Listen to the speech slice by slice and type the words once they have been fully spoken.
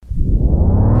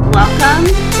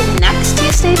Welcome to the Next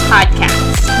Tuesday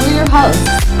podcast. We're your hosts.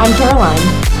 I'm Caroline.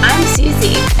 I'm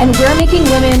Susie. And we're making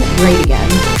women great again.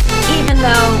 Even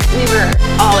though we were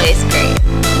always great.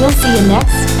 We'll see you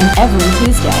next and every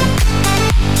Tuesday.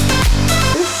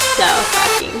 This is so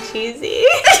fucking cheesy.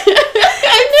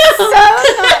 I know.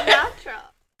 So not natural.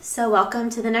 So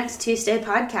welcome to the Next Tuesday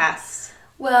podcast.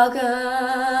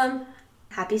 Welcome.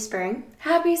 Happy spring.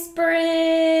 Happy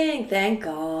spring. Thank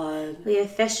God. We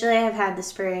officially have had the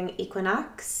spring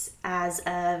equinox as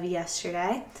of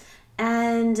yesterday.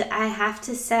 And I have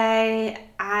to say,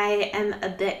 I am a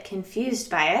bit confused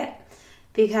by it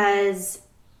because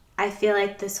I feel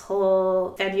like this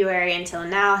whole February until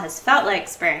now has felt like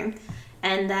spring.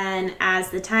 And then as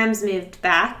the times moved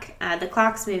back, the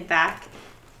clocks moved back,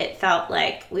 it felt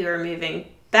like we were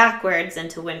moving backwards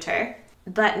into winter.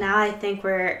 But now I think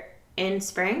we're in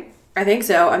spring. I think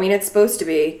so. I mean, it's supposed to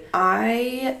be.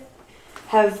 I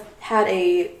have had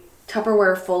a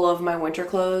Tupperware full of my winter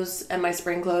clothes and my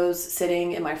spring clothes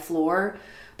sitting in my floor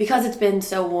because it's been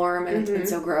so warm and it's been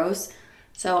so gross.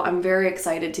 So I'm very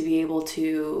excited to be able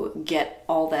to get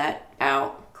all that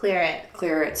out. Clear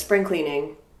it. Spring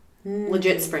cleaning.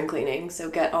 Legit spring cleaning. So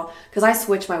get all... Because I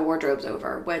switched my wardrobes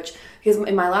over, because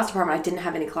in my last apartment I didn't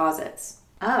have any closets.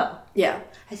 Oh. Yeah.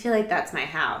 I feel like that's my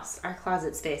house. Our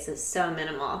closet space is so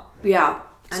minimal. Yeah.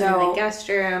 I'm in the guest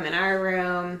room, in our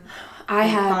room,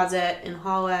 closet, in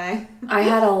hallway. I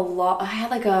had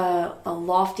like a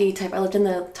lofty type. I lived in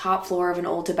the top floor of an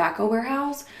old tobacco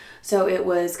warehouse. So it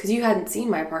was, because you hadn't seen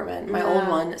my apartment, my old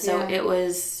one. So it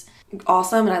was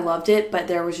awesome and I loved it, but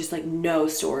there was just like no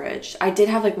storage. I did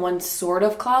have like one sort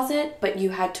of closet, but you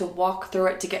had to walk through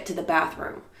it to get to the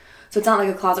bathroom. So it's not like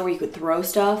a closet where you could throw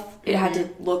stuff. It had to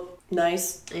look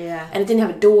nice. Yeah. And it didn't have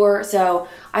a door. So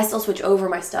I still switch over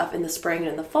my stuff in the spring and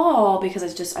in the fall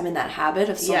because I'm in that habit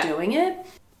of still doing it.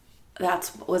 That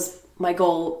was my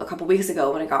goal a couple weeks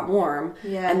ago when it got warm.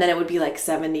 Yeah. And then it would be like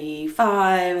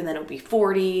 75 and then it would be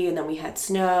 40 and then we had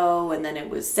snow and then it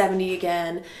was 70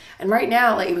 again. And right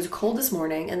now, like, it was cold this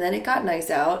morning and then it got nice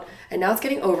out and now it's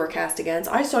getting overcast again.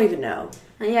 So I just don't even know.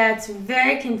 Yeah, it's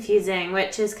very confusing,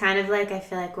 which is kind of like, I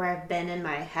feel like where I've been in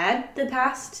my head the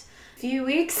past few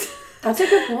weeks. That's a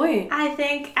good point. I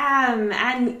think,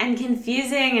 and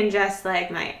confusing, and just like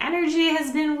my energy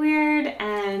has been weird,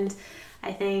 and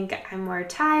I think I'm more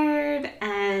tired,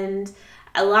 and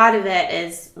a lot of it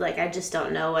is like I just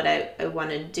don't know what I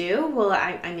want to do. Well,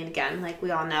 I mean, again, like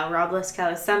we all know, Rob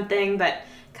Liskow is something, but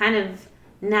kind of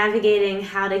navigating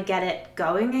how to get it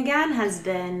going again has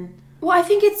been... Well, I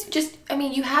think it's just, I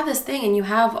mean, you have this thing and you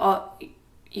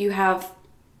have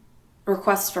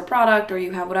requests for product or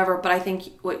you have whatever, but I think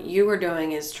what you are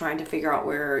doing is trying to figure out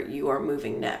where you are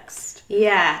moving next.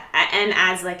 Yeah, and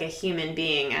as like a human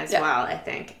being as well, I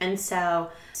think. And so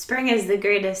spring is the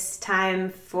greatest time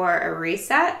for a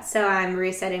reset. So I'm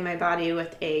resetting my body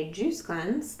with a juice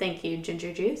cleanse. Thank you,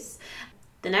 ginger juice.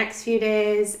 The next few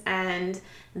days, and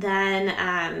then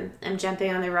I'm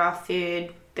jumping on the raw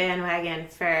food bandwagon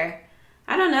for...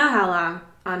 I don't know how long,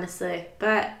 honestly,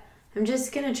 but I'm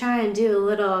just going to try and do a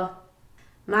little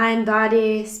mind,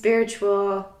 body,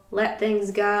 spiritual, let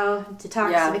things go,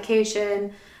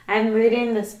 detoxification. I'm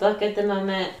reading this book at the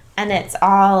moment, and it's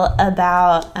all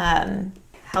about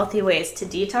healthy ways to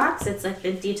detox. It's like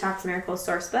the Detox Miracle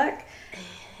Source book.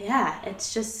 Yeah,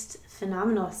 it's just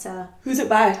phenomenal. So, who's it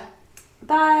by?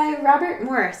 By Robert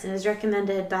Morris, and is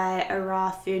recommended by a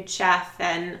raw food chef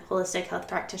and holistic health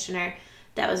practitioner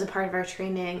that was a part of our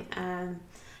training.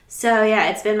 So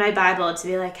yeah, it's been my Bible to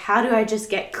be like, how do I just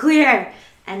get clear?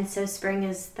 And so spring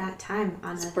is that time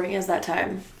on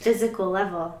a physical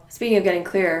level. Speaking of getting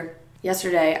clear,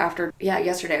 yesterday after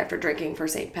drinking for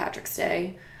St. Patrick's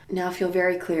Day, now I feel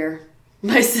very clear.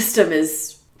 My system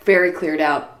is very cleared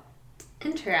out.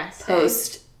 Interesting.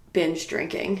 Post binge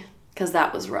drinking, because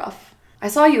that was rough. I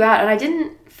saw you out, and I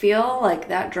didn't feel like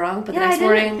that drunk, but the next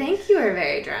morning... I didn't think you were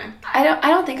very drunk. I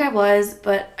don't think I was,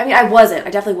 but... I mean, I wasn't.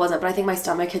 I definitely wasn't, but I think my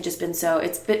stomach had just been so...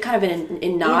 It's been kind of been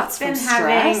in knots from stress. It's been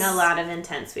having a lot of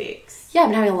intense weeks. Yeah, I've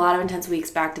been having a lot of intense weeks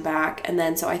back to back, and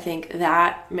then so I think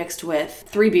that mixed with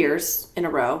 3 beers in a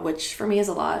row, which for me is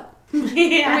a lot.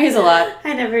 Yeah. For me is a lot.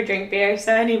 I never drink beer,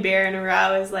 so any beer in a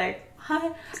row is like,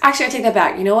 what? Actually, I take that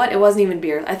back. You know what? It wasn't even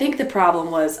beer. I think the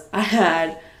problem was I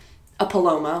had... a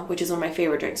Paloma, which is one of my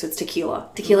favorite drinks. So it's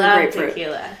tequila. Tequila and grapefruit.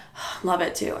 Tequila. Love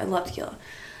it too. I love tequila.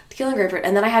 Tequila and grapefruit.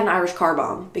 And then I had an Irish car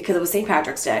bomb because it was St.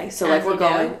 Patrick's Day. So like we're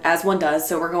going, as one does,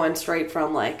 so we're going straight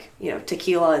from like,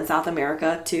 tequila in South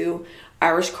America to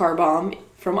Irish car bomb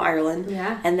from Ireland.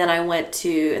 Yeah. And then I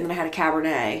had a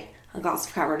Cabernet a glass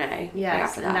of Cabernet.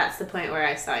 Yes, and that's the point where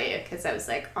I saw you, because I was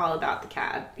like all about the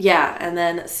cab. Yeah, and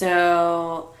then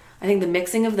so I think the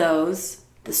mixing of those,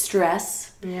 the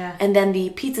stress, and then the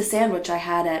pizza sandwich I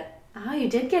had at you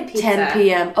did get pizza. 10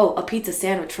 p.m. Oh, a pizza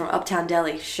sandwich from Uptown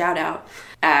Deli, shout out,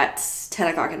 at 10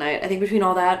 o'clock at night. I think between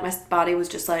all that, my body was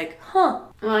just like, huh.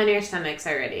 Well, and your stomach's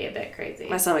already a bit crazy.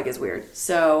 My stomach is weird.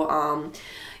 So,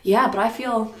 yeah, but I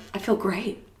feel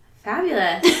great.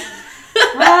 Fabulous.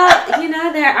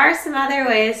 Well, there are some other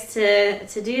ways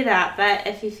to do that, but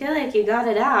if you feel like you got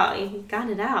it out, you got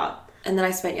it out. And then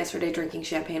I spent yesterday drinking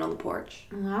champagne on the porch.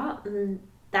 Well,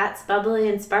 that's bubbly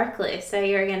and sparkly, so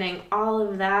you're getting all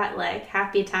of that, like,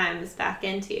 happy times back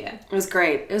into you. It was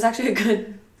great. It was actually a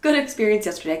good experience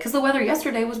yesterday, because the weather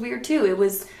yesterday was weird, too. It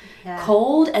was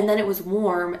cold, and then it was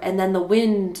warm, and then the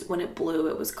wind, when it blew,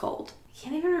 it was cold. I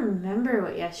can't even remember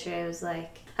what yesterday was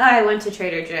like. Oh, I went to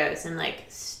Trader Joe's and, like,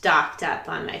 stocked up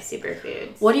on my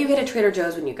superfoods. What do you get at Trader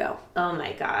Joe's when you go? Oh,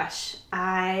 my gosh.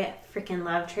 I freaking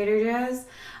love Trader Joe's.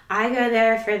 I go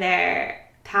there for their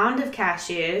pound of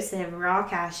cashews. They have raw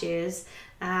cashews.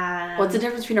 What's the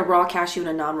difference between a raw cashew and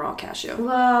a non-raw cashew?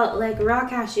 Well, like, raw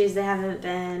cashews, they haven't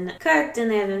been cooked and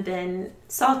they haven't been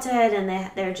salted, and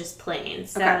they're just plain.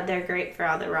 So they're great for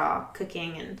all the raw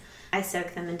cooking, and I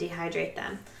soak them and dehydrate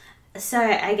them. So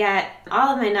I get all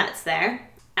of my nuts there.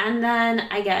 And then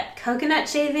I get coconut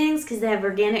shavings, because they have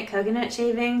organic coconut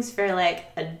shavings for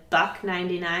like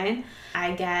 $1.99.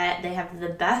 They have the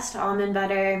best almond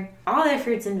butter. All their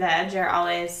fruits and veg are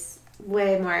always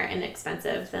way more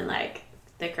inexpensive than like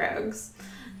the Krogs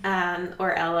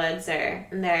or Elwood's,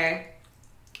 and they're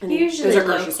usually those are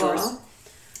grocery local. Stores.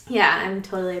 Yeah, I'm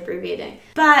totally abbreviating.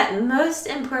 But most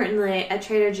importantly, at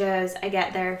Trader Joe's, I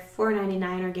get their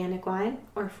 $4.99 organic wine,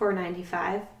 or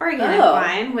 $4.95 organic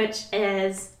wine, which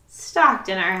is stocked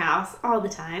in our house all the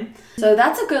time. So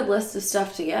that's a good list of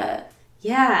stuff to get.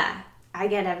 Yeah, I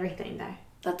get everything there.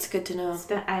 That's good to know.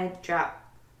 I drop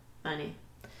money.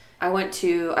 I've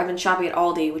been shopping at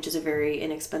Aldi, which is a very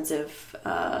inexpensive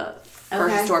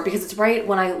grocery store, because it's right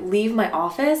when I leave my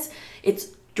office, it's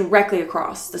directly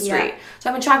across the street. Yeah. So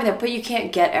I've been shopping there, but you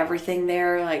can't get everything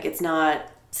there. Like, it's not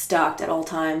stocked at all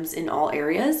times in all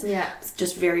areas. Yeah. It's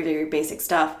just very, very basic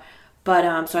stuff.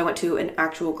 But, so I went to an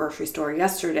actual grocery store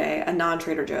yesterday, a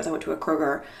non-Trader Joe's. I went to a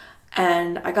Kroger,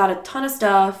 and I got a ton of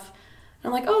stuff.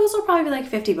 And I'm like, this will probably be like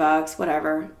 $50,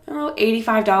 whatever.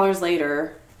 $85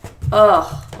 later.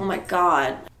 Ugh, oh my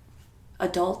God.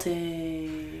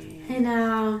 Adulting. I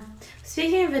know.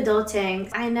 Speaking of adulting,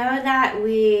 I know that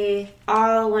we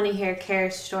all want to hear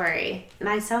Kara's story,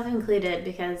 myself included,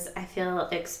 because I feel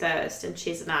exposed and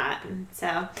she's not.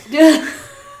 So,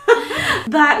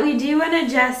 but we do want to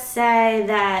just say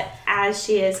that as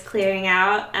she is clearing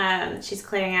out, she's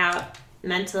clearing out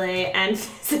mentally and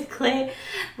physically.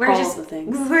 We're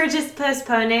just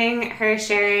postponing her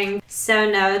sharing. So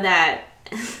know that.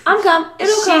 It'll come.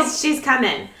 She's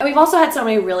coming. And we've also had so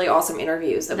many really awesome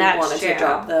interviews that we wanted to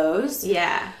drop those.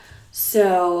 Yeah.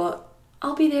 So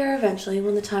I'll be there eventually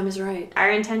when the time is right.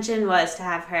 Our intention was to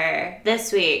have her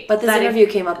this week. But this interview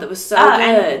came up that was so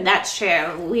good. And that's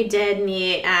true. We did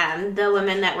meet the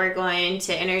woman that we're going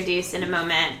to introduce in a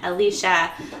moment.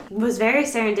 Alisha was very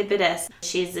serendipitous.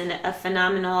 She's a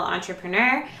phenomenal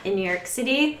entrepreneur in New York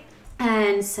City.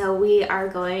 And so we are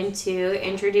going to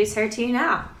introduce her to you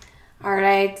now. All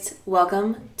right,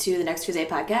 welcome to the Next Tuesday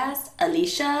podcast,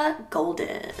 Alisha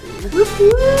Golden.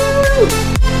 Woo-hoo!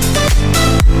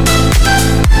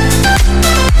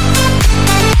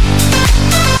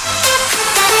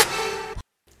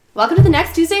 Welcome to the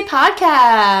Next Tuesday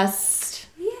podcast.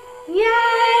 Yay!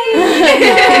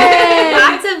 Yay!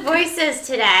 Lots of voices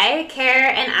today. Kara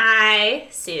and I,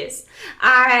 Suze,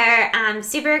 are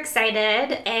super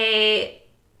excited. A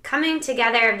coming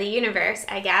together of the universe,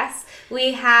 I guess.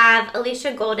 We have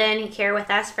Alisha Golden here with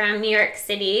us from New York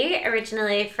City,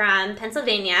 originally from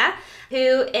Pennsylvania,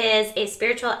 who is a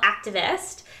spiritual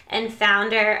activist and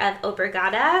founder of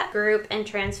Obrigada Group and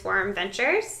Transform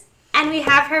Ventures. And we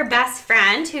have her best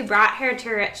friend who brought her to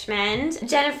Richmond,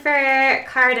 Jennifer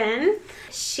Carden.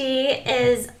 She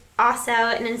is also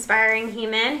an inspiring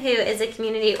human who is a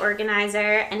community organizer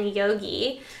and a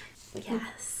yogi.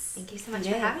 Yes. Thank you so much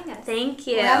for having us. Thank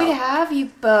you. We're happy to have you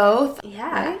both.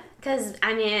 Yeah. Because,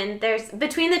 there's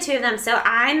between the two of them. So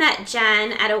I met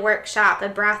Jen at a workshop, a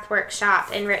breath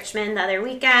workshop in Richmond the other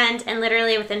weekend. And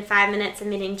literally within 5 minutes of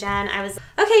meeting Jen, I was,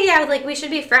 we should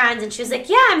be friends. And she was like,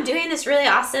 yeah, I'm doing this really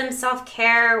awesome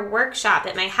self-care workshop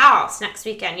at my house next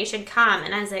weekend. You should come.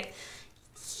 And I was like,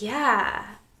 yeah,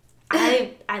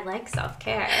 I like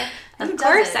self-care. Of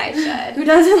course I should. Who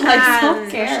doesn't like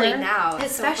self-care? Especially now.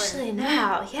 Especially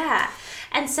now, yeah.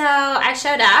 And so I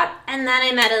showed up, and then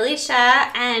I met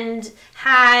Alisha, and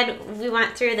we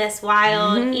went through this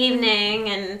wild evening,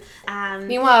 and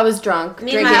meanwhile I was drunk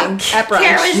drinking at brunch.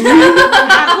 Kara was drunk.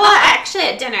 Well, actually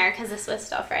at dinner, because this was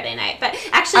still Friday night. But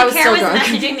actually, Kara was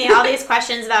messaging me all these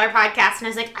questions about our podcast, and I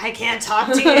was like, I can't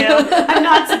talk to you. I'm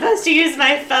not supposed to use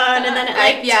my phone. And then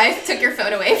I took your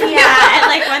phone away from you. Yeah, at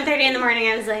like 1:30 in the morning,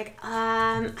 I was like,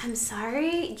 I'm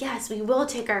sorry. Yes, we will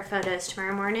take our photos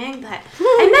tomorrow morning, but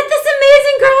I met this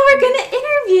amazing girl we're going to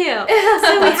interview.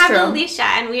 So we have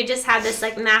Alisha, and we just had this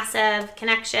like massive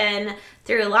connection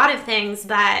through a lot of things,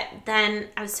 but then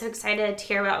I was so excited to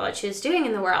hear about what she was doing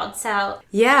in the world. So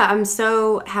yeah, I'm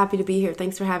so happy to be here.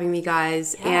 Thanks for having me,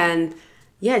 guys. Yeah. And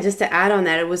yeah, just to add on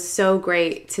that, it was so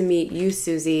great to meet you,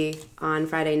 Susie, on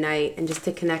Friday night, and just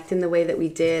to connect in the way that we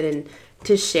did, and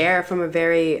to share from a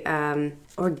very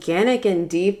organic and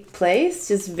deep place.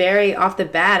 Just very off the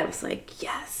bat, it was like,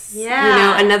 yes,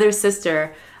 another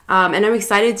sister. And I'm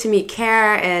excited to meet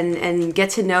Kara and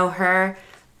get to know her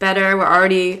better. We're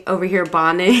already over here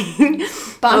bonding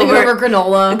over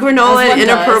granola and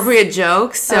inappropriate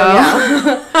jokes. So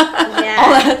all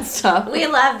that stuff. We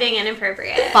love being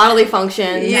inappropriate. Bodily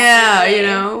functions. Yeah,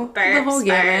 burps, the whole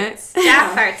gamut.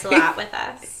 Jack farts a lot with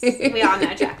us. We all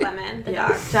know Jack Lemon, the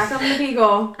dog. Jack Lemon the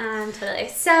beagle. Totally.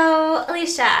 So,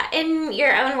 Alisha, in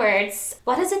your own words,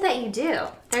 what is it that you do?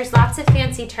 There's lots of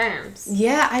fancy terms.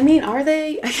 Yeah, I mean, are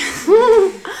they?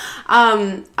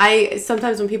 I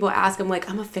sometimes when people ask, I'm like,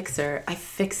 I'm a fixer. I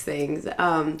fix things.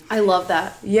 I love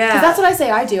that. Yeah. Because that's what I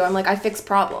say I do. I'm like, I fix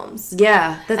problems.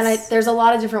 Yeah. And there's a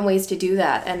lot of different ways to do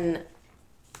that. And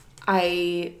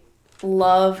I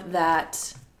love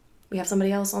that we have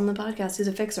somebody else on the podcast who's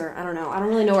a fixer. I don't know. I don't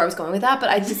really know where I was going with that, but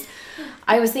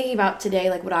I was thinking about today,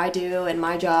 like what I do and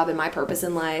my job and my purpose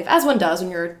in life, as one does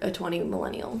when you're a 20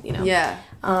 millennial, Yeah.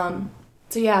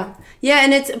 So yeah. Yeah,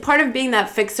 and it's part of being that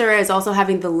fixer is also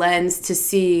having the lens to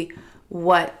see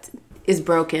what is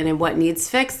broken and what needs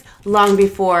fixed long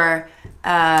before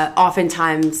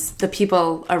oftentimes the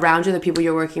people around you, the people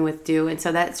you're working with do. And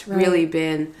so that's really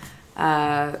been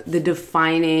the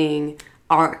defining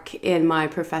arc in my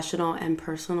professional and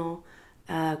personal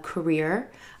career.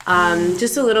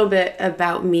 Just a little bit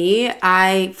about me.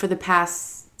 I, for the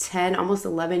past 10, almost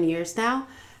 11 years now,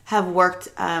 have worked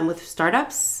with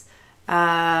startups,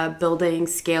 building,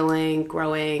 scaling,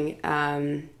 growing,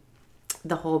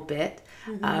 the whole bit,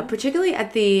 particularly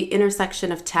at the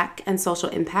intersection of tech and social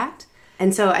impact.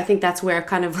 And so I think that's where I've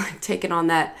kind of like taken on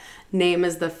that name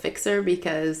as the fixer,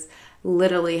 because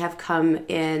literally have come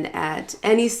in at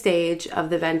any stage of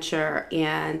the venture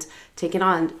and taken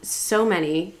on so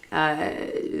many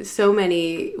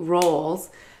roles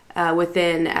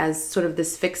within as sort of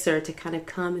this fixer to kind of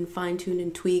come and fine tune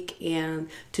and tweak and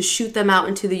to shoot them out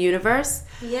into the universe.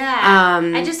 Yeah.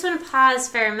 I just want to pause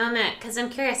for a moment because I'm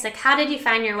curious, like, how did you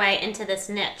find your way into this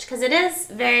niche? Because it is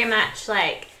very much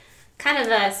like kind of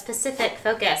a specific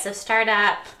focus of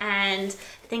startup and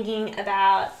thinking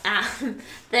about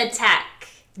the tech.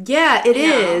 Yeah, it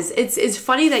is. It's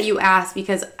funny that you ask,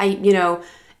 because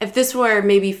if this were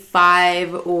maybe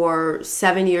 5 or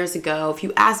 7 years ago, if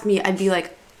you asked me, I'd be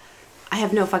like, I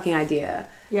have no fucking idea.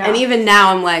 Yeah. And even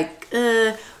now I'm like,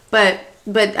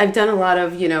 but I've done a lot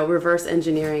of, reverse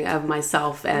engineering of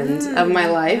myself and of my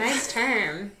life. Nice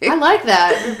term. I like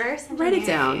that. Reverse engineering. Write it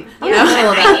down.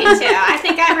 I need to. I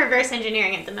think I'm reverse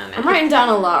engineering at the moment. I'm writing down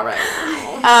a lot right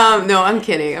now. No, I'm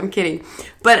kidding.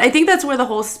 But I think that's where the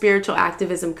whole spiritual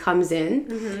activism comes in.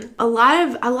 Mm-hmm. A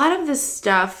lot of this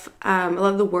stuff, a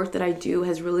lot of the work that I do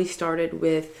has really started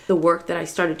with the work that I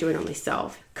started doing on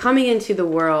myself. Coming into the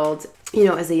world,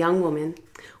 as a young woman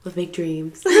with big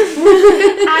dreams.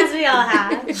 As we all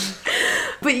have.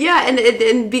 But yeah,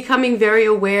 and becoming very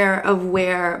aware of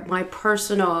where my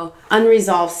personal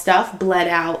unresolved stuff bled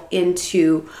out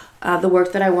into the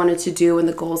work that I wanted to do and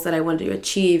the goals that I wanted to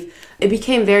achieve. It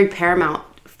became very paramount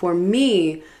for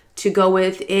me to go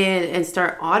within and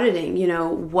start auditing,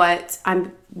 what I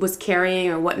was carrying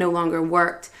or what no longer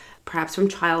worked, perhaps from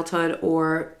childhood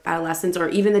or adolescence or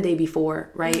even the day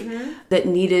before, right? Mm-hmm. That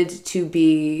needed to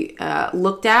be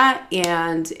looked at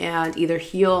and either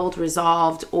healed,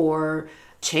 resolved, or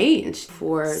changed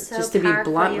just to be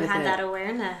blunt with it. You had that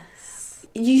awareness.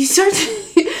 You start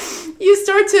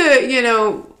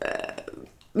to,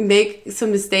 make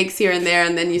some mistakes here and there,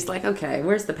 and then you're like, okay,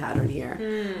 where's the pattern here?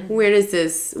 Where does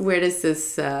this lead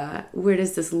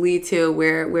to?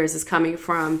 Where is this coming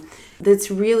from? That's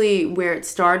really where it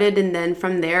started. And then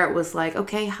from there it was like,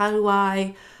 okay, how do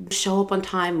I show up on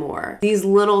time more? These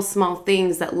little small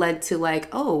things that led to like,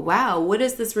 oh wow, what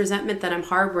is this resentment that I'm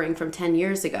harboring from 10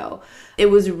 years ago?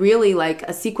 It was really like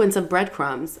a sequence of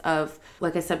breadcrumbs of,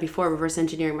 like I said before, reverse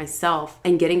engineering myself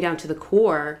and getting down to the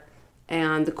core.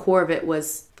 And the core of it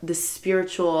was the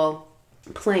spiritual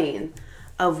plane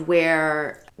of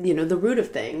where, the root of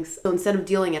things. So instead of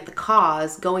dealing at the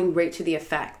cause, going right to the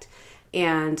effect.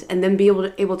 And then be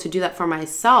able to do that for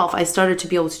myself, I started to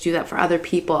be able to do that for other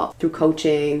people through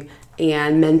coaching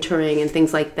and mentoring and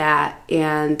things like that.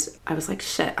 And I was like,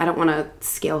 shit, I don't want to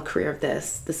scale a career of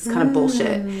this. This is kind of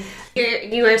bullshit.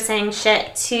 You were saying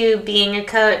shit to being a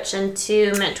coach and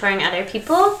to mentoring other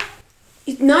people?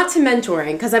 Not to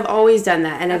mentoring, because I've always done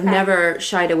that, and I've never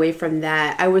shied away from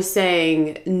that. I was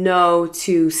saying no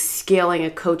to scaling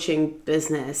a coaching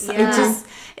business. Yeah.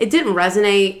 It didn't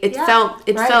resonate. It felt,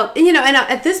 and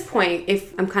at this point,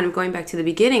 if I'm kind of going back to the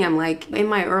beginning, I'm like, in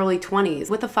my early 20s,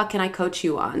 what the fuck can I coach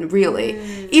you on,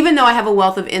 really? Even though I have a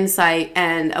wealth of insight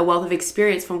and a wealth of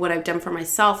experience from what I've done for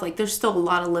myself, like, there's still a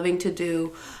lot of living to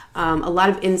do, a lot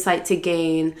of insight to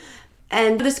gain.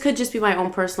 And this could just be my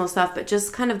own personal stuff, but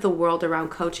just kind of the world around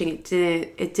coaching, it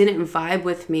didn't vibe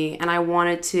with me. And I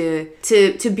wanted to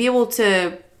be able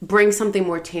to bring something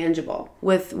more tangible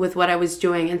with what I was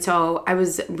doing. And so I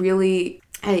was really,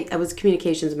 I was a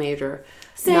communications major.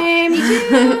 Same, you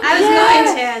too. I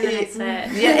was going to, and then I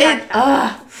said,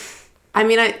 I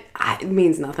mean, it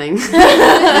means nothing.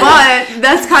 But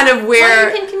that's kind of where...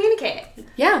 Well, you can communicate.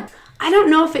 Yeah. I don't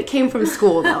know if it came from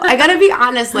school, though. I gotta be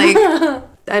honest, like...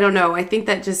 I don't know. I think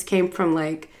that just came from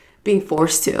being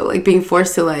forced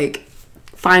to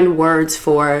find words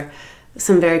for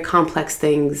some very complex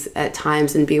things at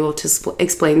times and be able to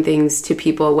explain things to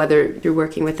people, whether you're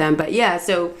working with them. But yeah,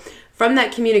 so from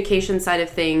that communication side of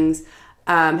things,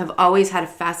 have always had a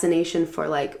fascination for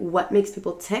what makes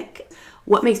people tick,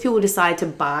 what makes people decide to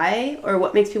buy, or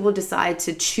what makes people decide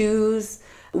to choose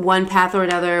one path or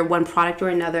another, one product or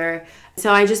another.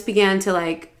 So I just began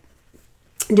to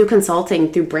do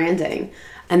consulting through branding.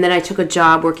 And then I took a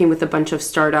job working with a bunch of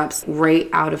startups right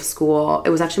out of school. It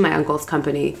was actually my uncle's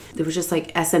company. It was just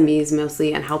SMEs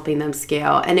mostly and helping them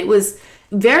scale. And it was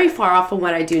very far off from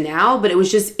what I do now, but it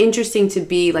was just interesting to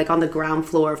be on the ground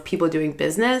floor of people doing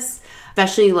business,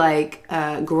 especially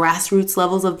grassroots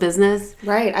levels of business.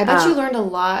 Right. I bet you learned a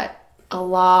lot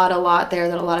there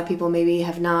that a lot of people maybe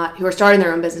have not, who are starting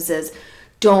their own businesses,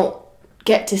 don't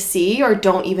get to see or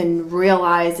don't even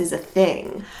realize is a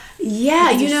thing.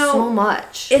 Yeah, so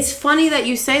much. It's funny that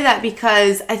you say that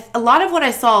because a lot of what I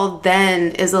saw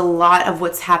then is a lot of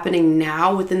what's happening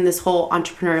now within this whole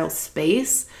entrepreneurial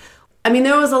space. I mean,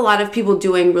 there was a lot of people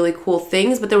doing really cool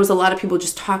things, but there was a lot of people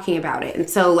just talking about it. And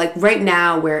so right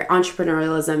now where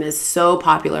entrepreneurialism is so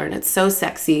popular and it's so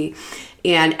sexy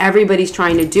and everybody's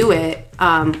trying to do it,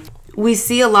 we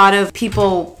see a lot of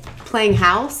people playing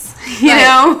house, you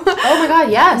know? Oh my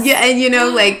God, yes. Yeah,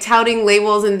 and touting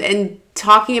labels and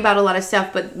talking about a lot of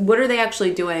stuff, but what are they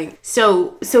actually doing?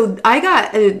 So I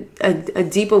got a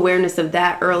deep awareness of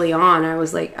that early on. I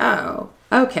was like, oh,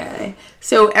 okay.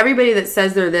 So everybody that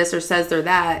says they're this or says they're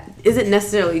that isn't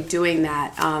necessarily doing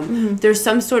that. There's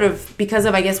some sort of, because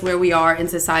of, I guess, where we are in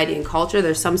society and culture,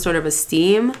 there's some sort of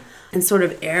esteem and sort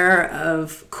of air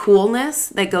of coolness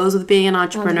that goes with being an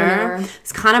entrepreneur.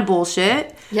 It's kind of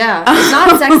bullshit. Yeah, it's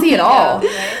not sexy at all.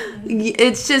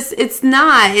 It's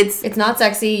not. It's not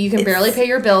sexy. You can barely pay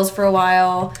your bills for a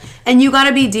while. And you got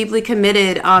to be deeply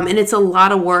committed. And it's a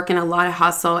lot of work and a lot of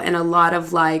hustle and a lot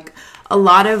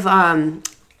of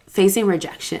facing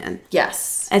rejection.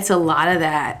 Yes. It's a lot of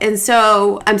that. And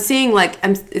so I'm seeing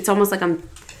it's almost like I'm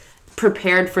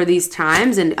prepared for these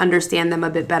times and understand them a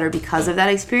bit better because of that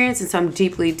experience. And so I'm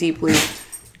deeply, deeply,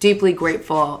 deeply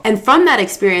grateful. And from that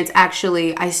experience,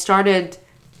 actually, I started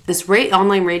this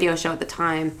online radio show at the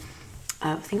time.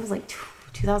 I think it was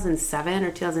 2007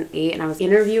 or 2008. And I was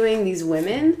interviewing these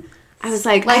women. I was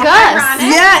like us.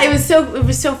 Yeah, it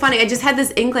was so funny. I just had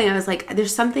this inkling. I was like,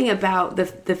 there's something about the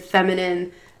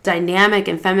feminine dynamic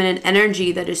and feminine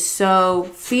energy that is so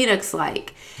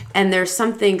phoenix-like. And there's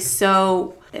something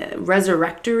so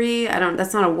resurrectory.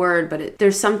 That's not a word, but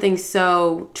there's something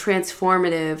so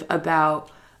transformative about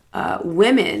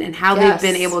women and how they've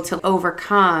been able to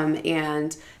overcome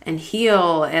and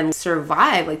heal and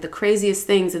survive the craziest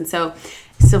things. And so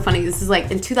So funny. This is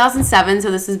like in 2007, so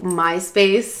this is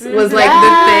MySpace was like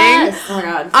the thing. Oh my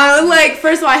god. I was like,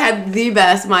 first of all, I had the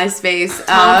best MySpace.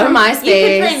 From MySpace.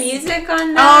 You could play music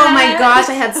on that. Oh my gosh,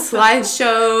 I had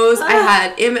slideshows.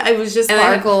 I was just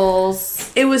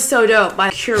Sparkles. It was so dope.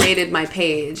 I curated my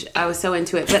page. I was so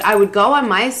into it. But I would go on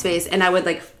MySpace and I would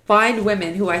like find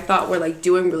women who I thought were like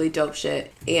doing really dope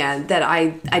shit and that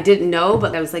I didn't know,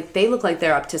 but I was like, they look like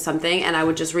they're up to something, and I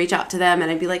would just reach out to them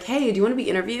and I'd be like, hey, do you want to be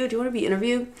interviewed? Do you want to be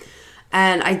interviewed?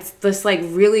 And I just like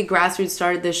really grassroots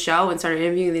started this show and started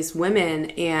interviewing these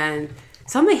women, and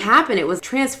something happened. It was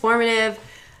transformative.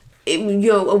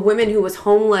 A woman who was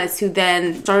homeless who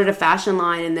then started a fashion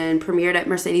line and then premiered at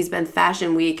Mercedes-Benz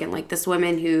Fashion Week, and like this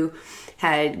woman who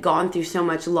had gone through so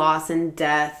much loss and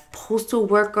death, postal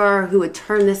worker who had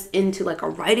turned this into like a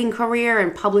writing career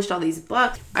and published all these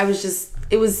books.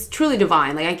 It was truly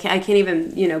divine. Like I can't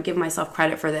even, give myself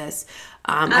credit for this.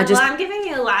 I'm giving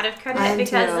you a lot of credit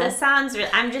because this sounds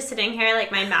I'm just sitting here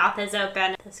like my mouth is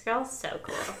open. This girl's so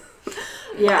cool.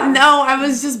 Yeah. No, I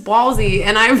was just ballsy,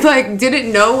 and I like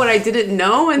didn't know what I didn't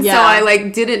know, and so I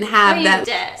like didn't have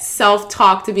that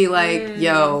self-talk to be like,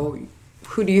 yo,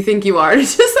 who do you think you are? To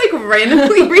just like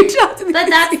randomly reach out to me. But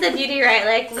that's the beauty, right?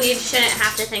 Like, we shouldn't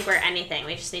have to think we're anything.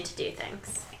 We just need to do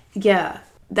things. Yeah,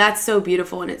 that's so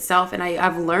beautiful in itself, and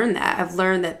I've learned that. I've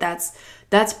learned that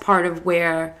that's part of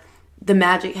where the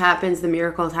magic happens, the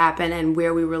miracles happen, and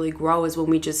where we really grow is when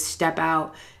we just step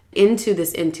out into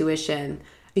this intuition.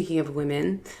 Speaking of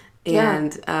women,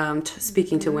 and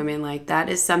speaking to women, like that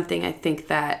is something I think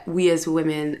that we as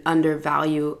women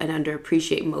undervalue and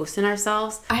underappreciate most in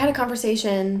ourselves. I had a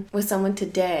conversation with someone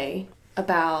today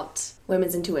about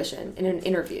women's intuition in an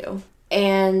interview.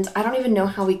 And I don't even know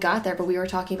how we got there, but we were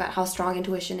talking about how strong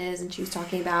intuition is, and she was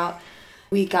talking about,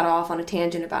 we got off on a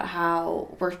tangent about how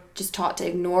we're just taught to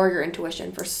ignore your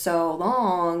intuition for so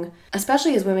long,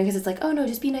 especially as women, because it's like, oh no,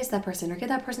 just be nice to that person or give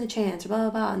that person a chance or blah, blah,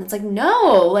 blah. And it's like,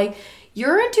 no, like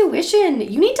your intuition,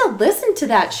 you need to listen to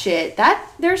that shit.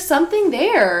 There's something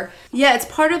there. Yeah, it's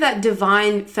part of that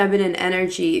divine feminine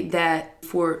energy that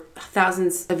for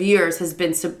thousands of years has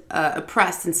been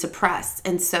oppressed and suppressed.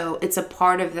 And so it's a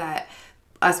part of that,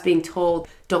 us being told,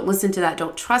 don't listen to that,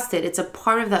 don't trust it. It's a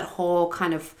part of that whole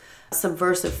kind of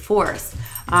subversive force.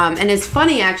 And it's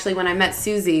funny, actually, when I met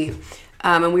Susie,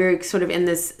 and we were sort of in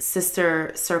this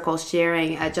sister circle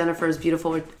sharing at Jennifer's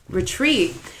beautiful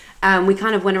retreat, we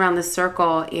kind of went around this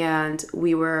circle and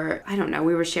we were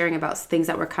sharing about things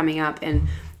that were coming up. And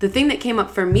the thing that came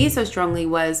up for me so strongly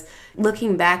was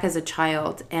looking back as a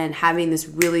child and having this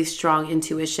really strong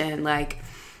intuition, like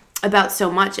about so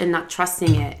much and not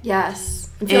trusting it. Yes.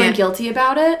 And feeling guilty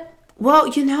about it? Well,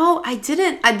 I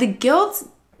didn't. The guilt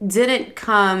didn't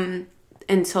come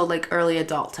until like early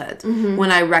adulthood,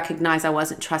 when I recognized I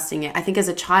wasn't trusting it. I think as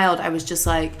a child, I was just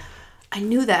like, I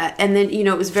knew that. And then,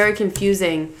 it was very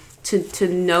confusing to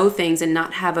know things and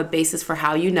not have a basis for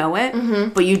how you know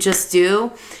it, but you just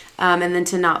do. And then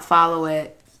to not follow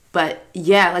it. But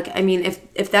yeah, like, I mean,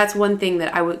 if that's one thing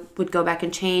that I would go back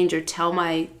and change or tell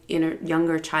my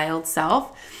younger child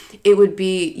self, it would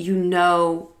be, you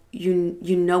know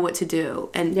what to do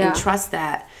and trust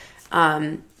that.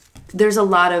 There's a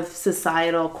lot of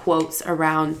societal quotes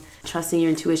around trusting your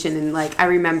intuition. And like, I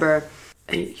remember,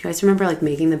 you guys remember like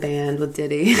Making the Band with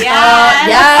Diddy?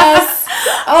 Yes.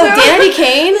 Oh, Danny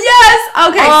Kane? Yes.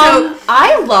 Okay. So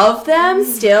I love them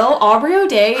still. Aubrey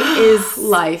O'Day is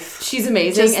life. She's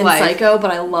amazing Just and life. Psycho,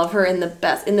 but I love her in the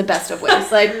best of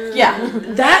ways. Like, yeah,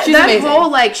 that amazing. whole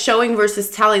like showing versus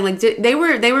telling, like they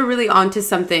were really onto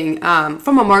something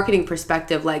from a marketing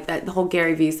perspective. Like that the whole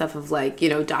Gary Vee stuff of like,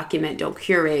 document, don't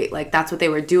curate. Like that's what they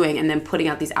were doing, and then putting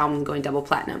out these albums going double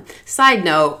platinum. Side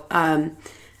note,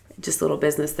 just a little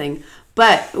business thing.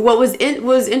 But what was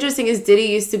interesting is Diddy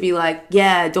used to be like,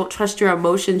 yeah, don't trust your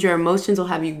emotions will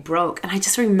have you broke. And I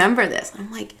just remember this.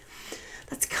 I'm like,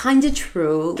 that's kind of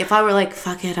true. If I were like,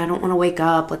 fuck it, I don't want to wake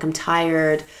up, like I'm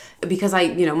tired, because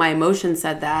my emotions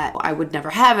said that, I would never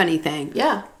have anything.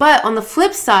 Yeah. But on the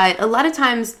flip side, a lot of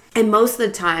times, and most of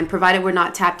the time, provided we're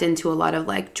not tapped into a lot of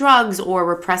like drugs or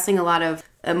repressing a lot of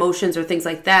emotions or things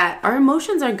like that, our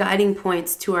emotions are guiding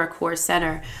points to our core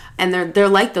center, and they're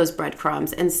like those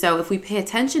breadcrumbs. And so if we pay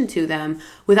attention to them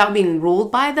without being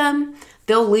ruled by them,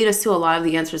 they'll lead us to a lot of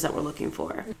the answers that we're looking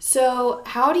for. So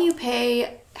how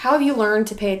have you learned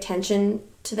to pay attention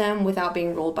to them without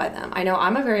being ruled by them? I know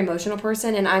I'm a very emotional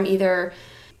person, and I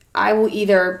will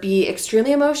either be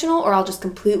extremely emotional or I'll just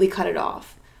completely cut it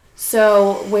off.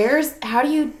 So how do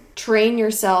you train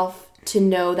yourself to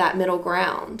know that middle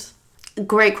ground?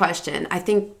 Great question. I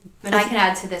think... And I can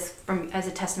add to this as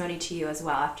a testimony to you as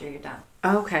well after you're done.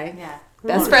 Okay. Yeah.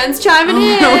 Best friends chiming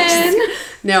in.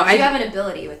 No, you have an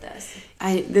ability with this.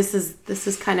 This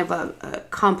is kind of a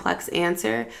complex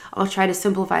answer. I'll try to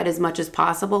simplify it as much as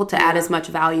possible to add as much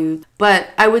value. But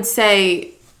I would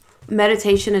say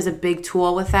meditation is a big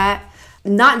tool with that.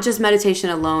 Not just meditation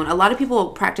alone. A lot of people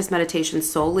practice meditation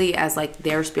solely as like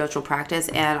their spiritual practice.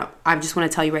 And I just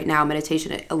want to tell you right now,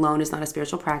 meditation alone is not a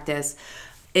spiritual practice.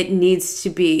 It needs to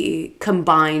be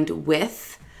combined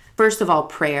with, first of all,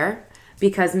 prayer.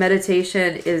 Because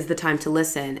meditation is the time to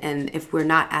listen. And if we're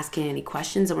not asking any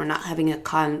questions and we're not having a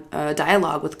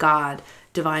dialogue with God,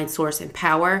 divine source, and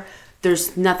power,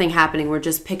 there's nothing happening. We're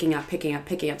just picking up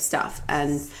stuff.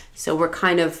 And so we're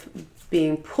kind of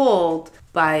being pulled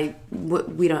by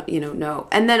what we don't know.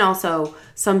 And then also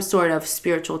some sort of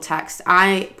spiritual text.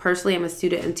 I personally am a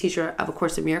student and teacher of A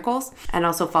Course in Miracles and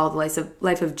also follow the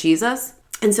life of Jesus.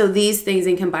 And so these things,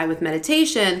 and combined with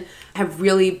meditation, have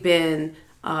really been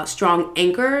strong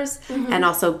anchors and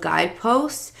also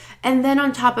guideposts. And then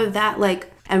on top of that,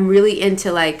 like, I'm really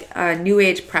into like new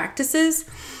age practices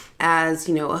as,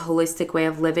 a holistic way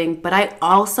of living. But I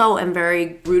also am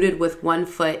very rooted with one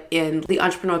foot in the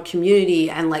entrepreneurial community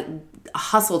and like a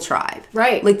hustle tribe.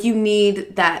 Right. Like you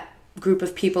need that group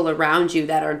of people around you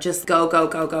that are just go,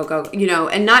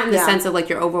 and not in the sense of like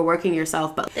you're overworking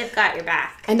yourself, but they've got your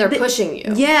back. And they're pushing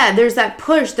you. Yeah, there's that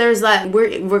push. There's that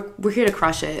we're here to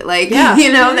crush it. Like,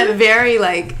 that very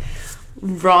like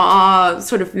raw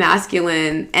sort of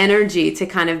masculine energy to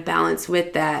kind of balance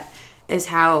with that is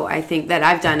how I think that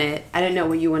I've done it. I don't know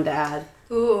what you wanted to add.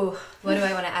 Ooh, what do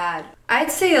I want to add?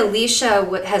 I'd say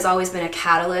Alisha has always been a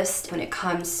catalyst when it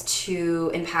comes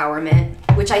to empowerment,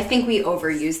 which I think we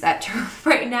overuse that term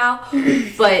right now.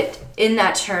 But in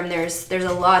that term, there's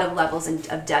a lot of levels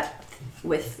of depth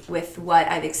with what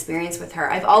I've experienced with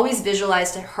her. I've always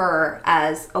visualized her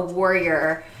as a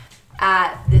warrior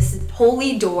at this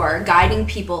holy door, guiding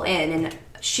people in. And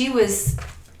she was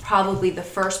probably the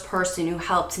first person who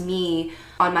helped me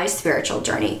on my spiritual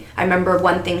journey. I remember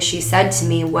one thing she said to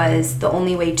me was, the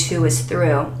only way to is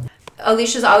through.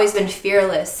 Alisha's always been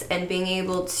fearless and being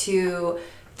able to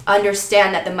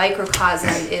understand that the microcosm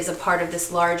is a part of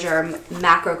this larger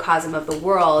macrocosm of the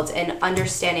world, and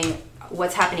understanding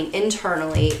what's happening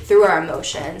internally through our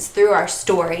emotions, through our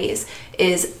stories,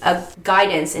 is a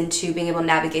guidance into being able to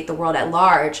navigate the world at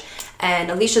large.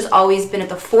 And Alisha's always been at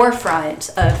the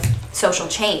forefront of social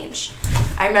change.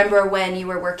 I remember when you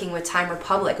were working with Time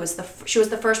Republic, she was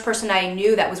the first person I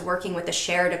knew that was working with a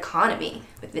shared economy,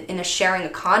 in a sharing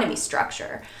economy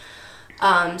structure.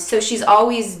 So she's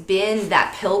always been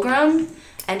that pilgrim,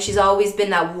 and she's always been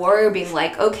that warrior, being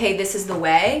like, okay, this is the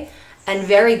way, and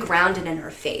very grounded in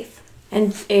her faith.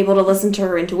 And able to listen to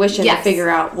her intuition to figure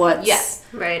out what's...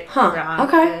 Right. Wrong,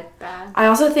 good, bad. I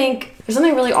also think there's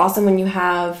something really awesome when you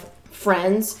have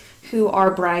friends who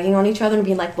are bragging on each other and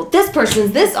being like, well, this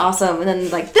person's this awesome, and then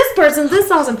like, this person's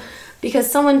this awesome. Because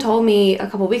someone told me a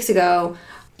couple weeks ago,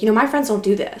 my friends don't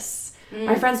do this.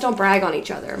 My friends don't brag on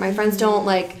each other. My friends don't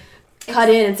like cut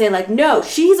in and say like, no,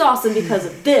 she's awesome because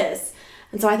of this.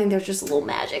 And so I think there's just a little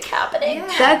magic happening.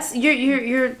 Yeah. That's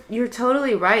you're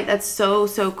totally right. That's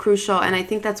so crucial, and I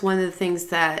think that's one of the things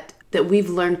that we've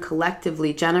learned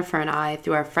collectively, Jennifer and I,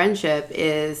 through our friendship,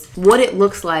 is what it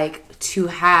looks like to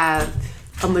have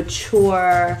a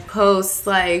mature post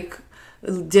like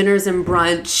dinners and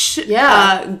brunch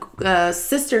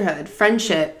sisterhood,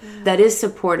 friendship that is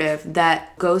supportive,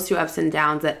 that goes through ups and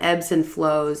downs, that ebbs and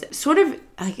flows, sort of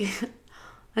like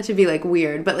not to be like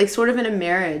weird, but like sort of in a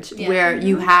marriage where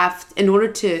you have, in order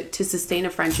to sustain a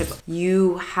friendship,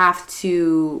 you have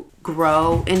to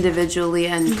grow individually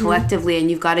and collectively, and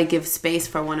you've got to give space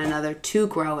for one another to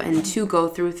grow and to go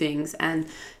through things and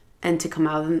to come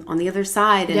out on the other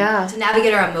side. And to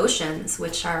navigate our emotions,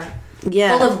 which are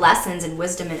full of lessons and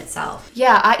wisdom in itself.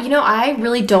 Yeah, I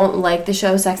really don't like the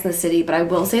show Sex and the City, but I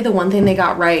will say the one thing they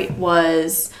got right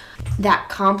was that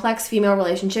complex female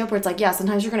relationship where it's like,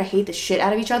 sometimes you're going to hate the shit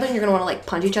out of each other and you're going to want to like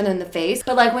punch each other in the face.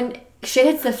 But like when shit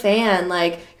hits the fan,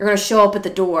 like you're going to show up at the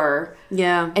door.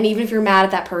 Yeah. And even if you're mad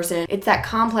at that person, it's that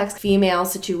complex female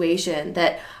situation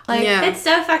that like... Yeah. It's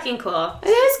so fucking cool. It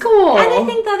is cool. And I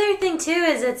think the other thing too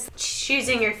is it's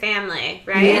choosing your family,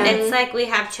 right? Yeah. And it's like we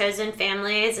have chosen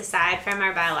families aside from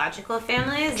our biological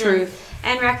families. Truth.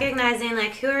 And recognizing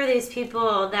like who are these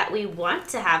people that we want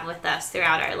to have with us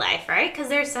throughout our life, right? Because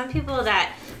there's some people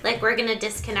that like we're going to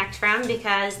disconnect from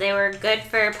because they were good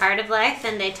for a part of life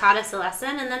and they taught us a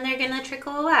lesson, and then they're going to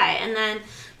trickle away. And then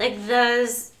like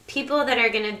those people that are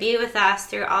going to be with us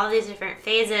through all these different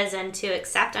phases, and to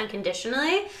accept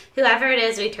unconditionally whoever it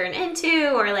is we turn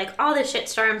into, or like all the shit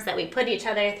storms that we put each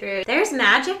other through. There's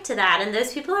magic to that, and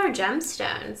those people are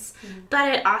gemstones.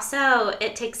 But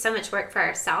it takes so much work for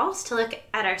ourselves to look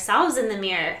at ourselves in the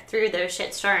mirror through those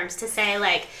shit storms, to say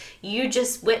like, you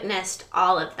just witnessed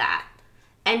all of that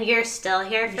and you're still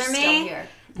here for me, still here.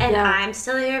 And I'm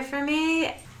still here for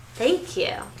me. Thank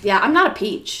you. Yeah, I'm not a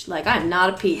peach. Like, I'm not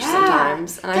a peach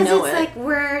sometimes, and I know it. Because it's like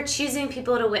we're choosing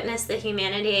people to witness the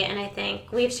humanity, and I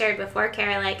think we've shared before,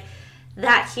 Kara, like,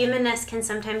 that humanness can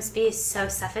sometimes be so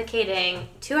suffocating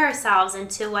to ourselves and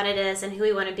to what it is and who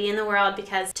we want to be in the world,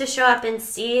 because to show up and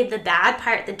see the bad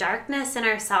part, the darkness in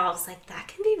ourselves, like, that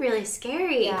can be really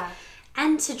scary. Yeah.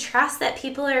 And to trust that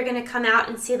people are going to come out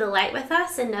and see the light with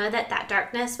us and know that that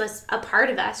darkness was a part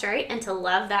of us, right? And to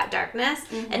love that darkness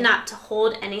and not to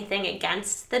hold anything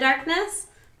against the darkness.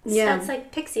 Yeah. So that's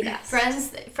like pixie dust.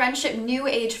 Friendship, new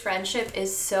age friendship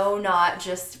is so not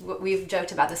just, we've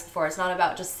joked about this before, it's not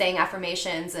about just saying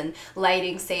affirmations and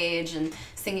lighting sage and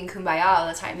singing Kumbaya all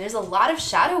the time. There's a lot of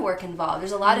shadow work involved.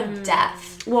 There's a lot of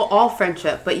depth. Well, all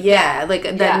friendship, but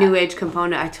like that new age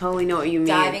component, I totally know what you mean.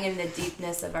 Diving into the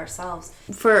deepness of ourselves.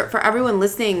 For everyone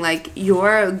listening, like,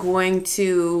 you're going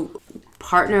to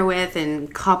partner with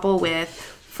and couple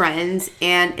with friends,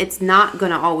 and it's not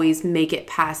going to always make it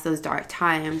past those dark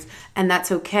times, and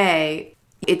that's okay.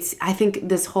 I think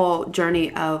this whole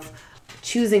journey of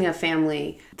choosing a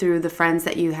family through the friends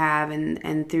that you have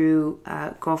and through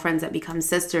girlfriends that become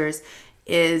sisters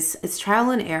it's trial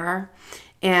and error,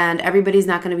 and everybody's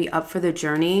not going to be up for the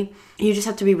journey. You just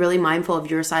have to be really mindful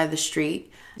of your side of the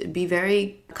street. Be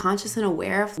very conscious and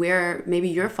aware of where maybe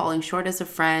you're falling short as a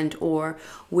friend, or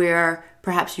where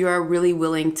perhaps you're really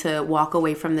willing to walk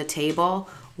away from the table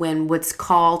when what's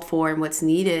called for and what's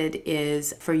needed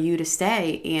is for you to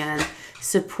stay and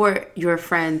support your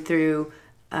friend through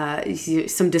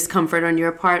some discomfort on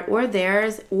your part or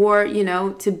theirs, or,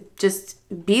 to just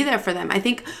be there for them. I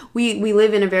think we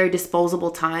live in a very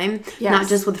disposable time, not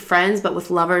just with friends, but with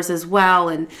lovers as well.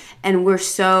 And we're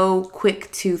so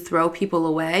quick to throw people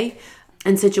away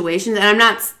in situations. And I'm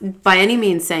not by any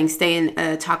means saying stay in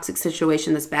a toxic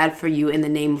situation that's bad for you in the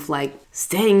name of like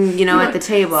staying, at the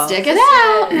table. Stick it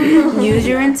out. Use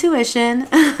your intuition.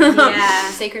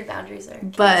 Sacred boundaries are.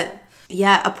 But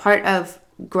a part of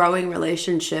growing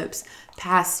relationships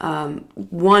past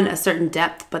a certain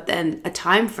depth, but then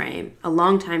a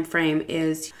long time frame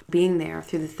is being there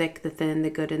through the thick, the thin, the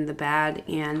good and the bad,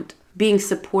 and being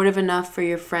supportive enough for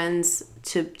your friends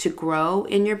to grow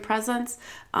in your presence,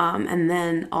 and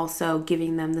then also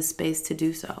giving them the space to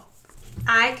do so.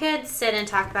 I could sit and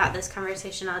talk about this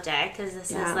conversation all day, because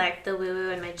this is like the woo-woo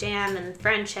and my jam, and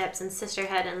friendships and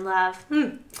sisterhood and love.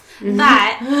 But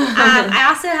I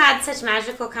also had such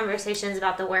magical conversations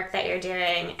about the work that you're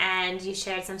doing, and you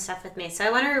shared some stuff with me. So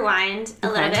I want to rewind a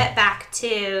little bit back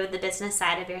to the business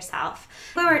side of yourself.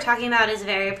 What we're talking about is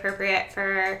very appropriate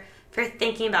for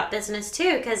thinking about business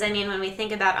too, because when we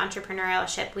think about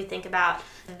entrepreneurship, we think about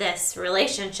this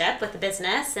relationship with the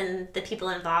business and the people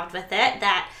involved with it,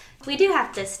 that we do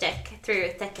have to stick through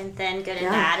thick and thin, good and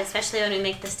bad, especially when we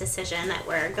make this decision that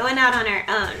we're going out on our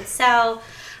own. So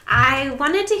I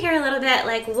wanted to hear a little bit,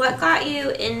 like, what got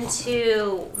you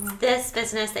into this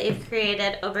business that you've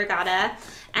created, Obrigada,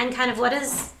 and kind of what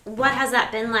has that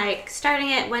been like starting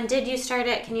it? When did you start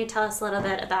it? Can you tell us a little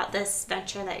bit about this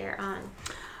venture that you're on?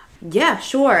 Yeah,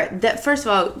 sure. First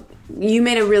of all, you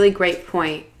made a really great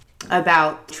point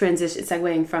about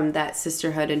segueing from that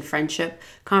sisterhood and friendship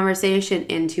conversation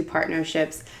into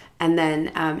partnerships, and then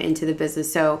into the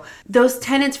business. So those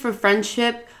tenets for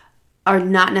friendship are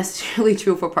not necessarily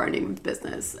true for partnering with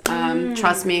business.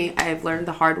 Trust me, I've learned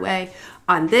the hard way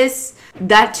on this.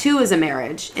 That too is a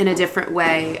marriage in a different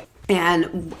way.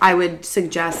 And I would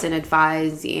suggest and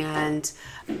advise and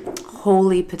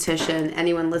wholly petition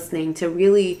anyone listening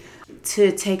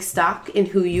to take stock in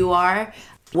who you are,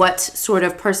 what sort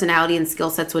of personality and skill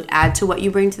sets would add to what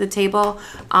you bring to the table.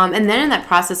 And then in that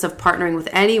process of partnering with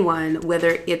anyone,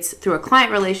 whether it's through a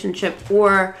client relationship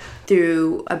or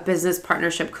through a business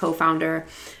partnership co-founder,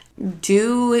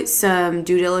 do some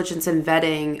due diligence and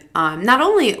vetting, not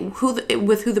only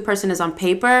with who the person is on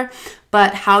paper,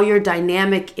 but how your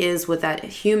dynamic is with that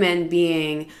human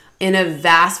being in a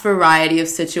vast variety of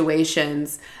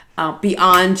situations.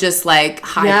 Beyond just like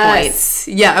high points.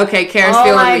 Yeah, okay, Kara's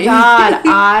feeling me. Oh my God,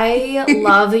 I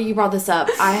love that you brought this up.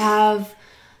 I have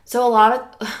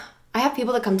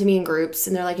people that come to me in groups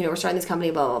and they're like, we're starting this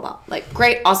company, blah, blah, blah. Like,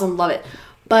 great, awesome, love it.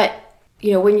 But,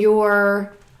 when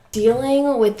you're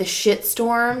dealing with the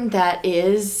shitstorm that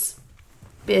is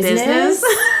business.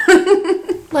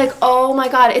 Like, oh my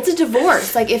God, it's a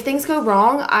divorce. Like, if things go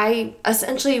wrong, I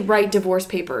essentially write divorce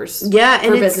papers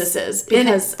for businesses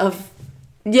because of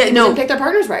didn't pick their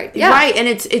partners right. Yeah. Right, and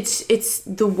it's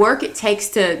the work it takes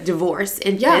to divorce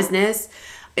in business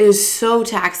is so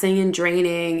taxing and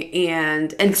draining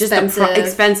and expensive. Just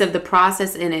expensive, the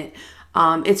process in it.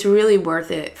 It's really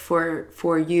worth it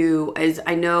for you, as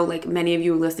I know like many of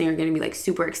you listening are going to be like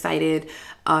super excited.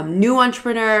 New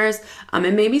entrepreneurs,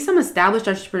 and maybe some established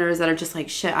entrepreneurs that are just like,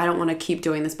 shit, I don't want to keep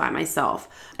doing this by myself.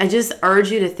 I just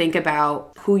urge you to think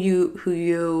about who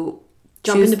you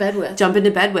jump into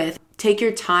bed with. Take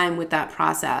your time with that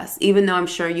process, even though I'm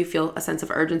sure you feel a sense of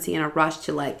urgency and a rush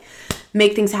to like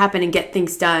make things happen and get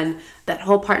things done. That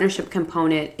whole partnership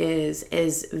component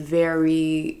is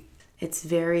very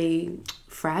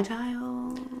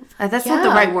fragile. That's not the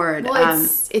right word. Well,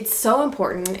 it's so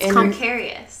important. It's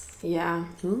precarious. Yeah.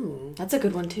 Ooh, that's a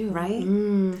good one too. Right?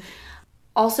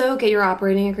 Also, get your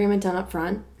operating agreement done up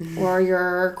front or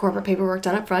your corporate paperwork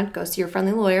done up front. Go see your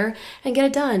friendly lawyer and get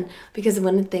it done. Because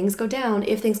when things go down,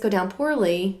 if things go down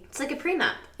poorly... It's like a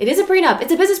prenup. It is a prenup.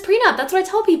 It's a business prenup. That's what I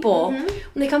tell people when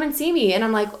they come and see me. And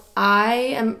I'm like, I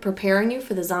am preparing you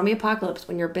for the zombie apocalypse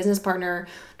when your business partner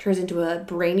turns into a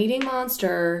brain-eating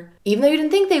monster. Even though you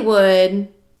didn't think they would,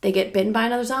 they get bitten by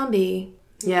another zombie.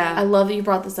 Yeah. I love that you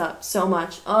brought this up so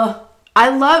much. Ugh. I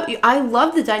love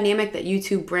the dynamic that you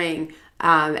two bring.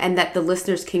 And that the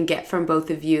listeners can get from both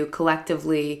of you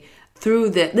collectively through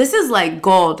this is like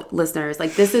gold, listeners.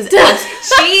 Like this is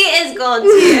she is gold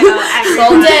too.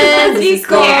 Golden. Be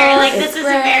clear. Like this is a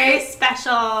very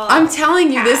special. I'm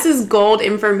telling you, this is gold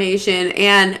information,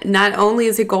 and not only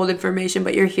is it gold information,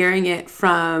 but you're hearing it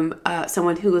from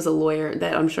someone who is a lawyer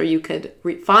that I'm sure you could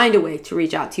find a way to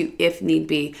reach out to if need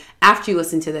be after you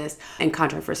listen to this and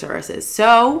contract for services.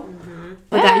 So.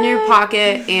 Put that in your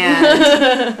pocket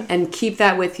and keep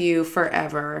that with you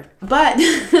forever. But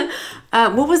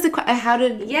what was the how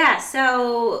did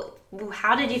so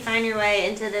how did you find your way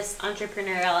into this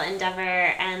entrepreneurial endeavor,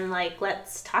 and like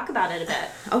let's talk about it a bit.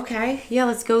 Okay, yeah,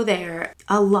 let's go there.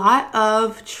 A lot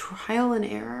of trial and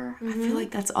error. I feel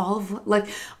like that's all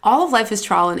of life is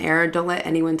trial and error. Don't let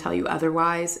anyone tell you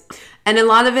otherwise. And a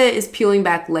lot of it is peeling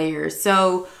back layers.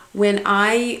 So when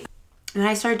I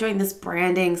started doing this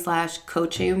branding /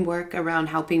 coaching work around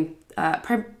helping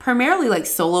primarily like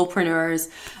solopreneurs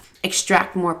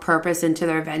extract more purpose into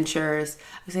their ventures.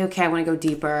 I was like, okay, I want to go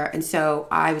deeper. And so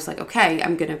I was like, okay,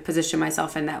 I'm going to position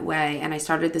myself in that way. And I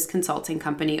started this consulting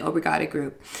company, Obrigada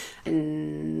Group,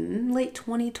 in late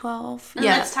 2012. And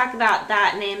let's talk about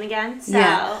that name again. So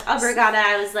Obrigada,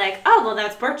 I was like, oh, well,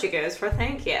 that's Portuguese for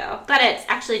thank you. But it's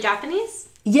actually Japanese?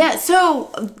 Yeah, so,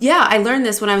 I learned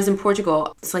this when I was in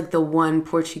Portugal. It's like the one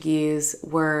Portuguese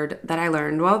word that I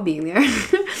learned while being there.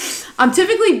 I'm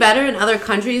typically better in other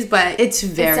countries, but it's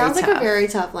very tough. It sounds like a very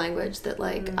tough language that,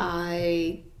 like,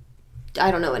 I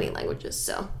don't know any languages,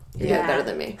 so you're doing better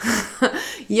than me.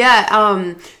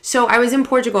 So I was in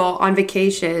Portugal on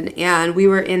vacation, and we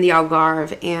were in the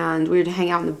Algarve, and we were to hang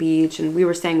out on the beach, and we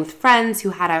were staying with friends who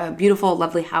had a beautiful,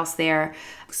 lovely house there.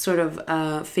 Sort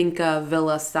of finca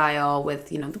villa style with,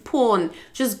 the pool and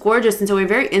just gorgeous. And so we were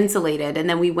very insulated. And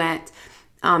then we went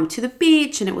to the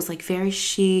beach, and it was like very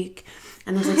chic.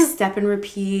 And there's like step and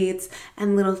repeats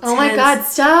and little tents. Oh my God,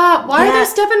 stop. Why are there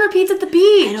step and repeats at the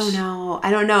beach? I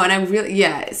don't know. And I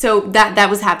really, so that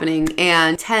was happening.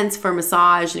 And tents for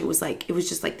massage. And it was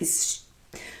just like these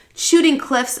shooting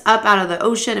cliffs up out of the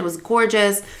ocean. It was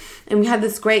gorgeous. And we had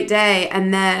this great day.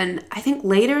 And then I think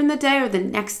later in the day or the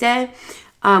next day,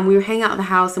 we were hanging out in the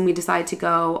house, and we decided to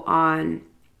go on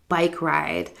bike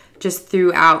ride just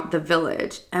throughout the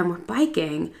village. And we're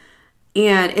biking,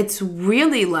 and it's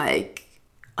really like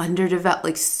underdeveloped,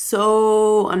 like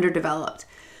so underdeveloped.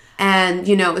 And,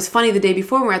 it was funny, the day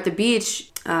before we were at the beach,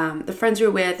 the friends we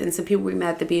were with and some people we met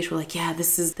at the beach were like, yeah,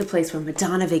 this is the place where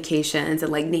Madonna vacations,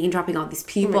 and like name dropping all these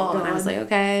people. And I was like,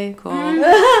 okay, cool.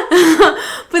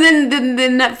 But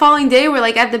then that following day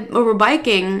we're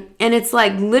biking, and it's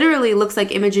like literally looks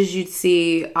like images you'd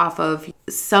see off of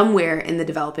somewhere in the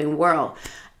developing world.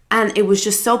 And it was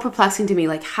just so perplexing to me,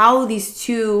 like how these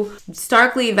two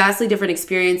starkly, vastly different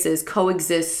experiences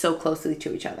coexist so closely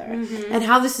to each other. And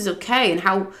how this is okay, and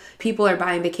how people are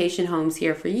buying vacation homes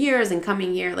here for years and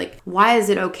coming here. Like, why is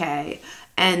it okay?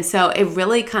 And so it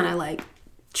really kind of like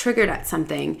triggered at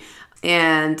something.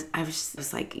 And I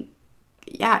was like,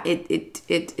 yeah,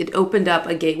 it opened up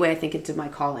a gateway, I think, into my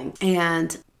calling.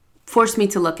 And forced me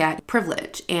to look at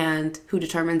privilege and who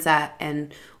determines that,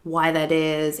 and why that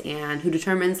is, and who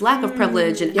determines lack of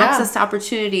privilege and access to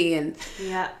opportunity, and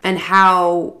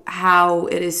how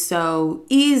it is so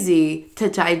easy to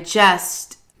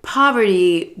digest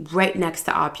poverty right next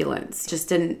to opulence.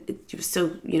 It was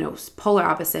so, polar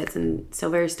opposites and so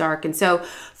very stark. And so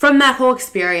from that whole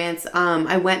experience,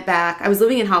 I went back. I was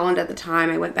living in Holland at the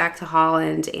time. I went back to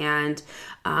Holland, and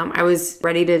I was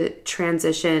ready to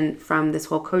transition from this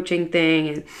whole coaching thing.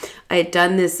 And I had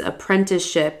done this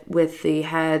apprenticeship with the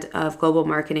head of global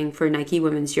marketing for Nike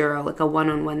Women's Euro, like a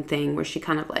one-on-one thing where she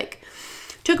kind of like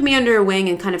took me under her wing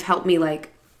and kind of helped me like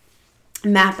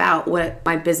map out what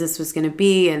my business was going to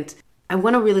be. And I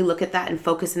want to really look at that and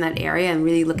focus in that area and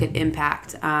really look at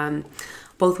impact,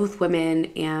 both with women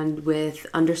and with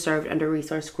underserved,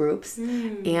 under-resourced groups.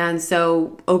 And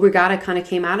so Obrigada kind of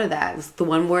came out of that. It was the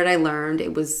one word I learned.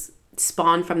 It was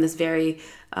spawned from this very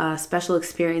special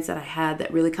experience that I had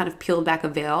that really kind of peeled back a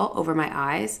veil over my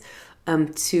eyes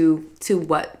to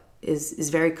what is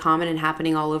very common and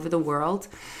happening all over the world.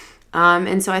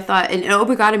 And so I thought, and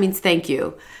Obrigada means thank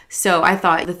you. So I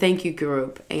thought the thank you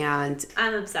group, and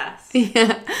I'm obsessed.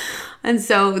 Yeah. And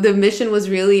so the mission was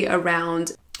really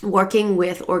around working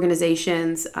with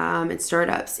organizations and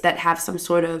startups that have some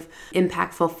sort of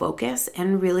impactful focus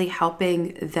and really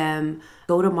helping them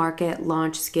go to market,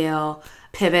 launch, scale,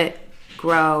 pivot,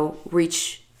 grow,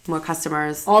 reach more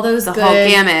customers. All those the good, whole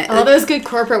gamut. All those good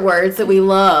corporate words that we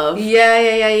love.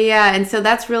 Yeah. And so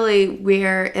that's really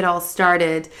where it all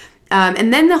started.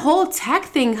 And then the whole tech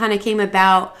thing kind of came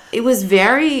about. It was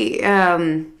very,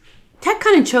 tech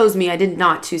kind of chose me. I did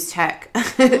not choose tech.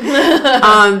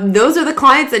 Those are the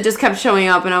clients that just kept showing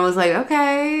up, and I was like,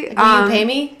 okay. Will you pay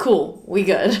me? Cool. We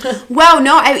good. Well,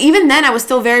 no, even then I was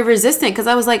still very resistant because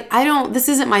I was like, this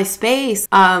isn't my space.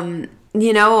 I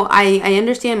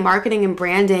understand marketing and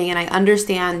branding, and I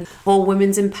understand whole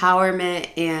women's empowerment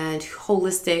and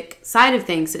holistic side of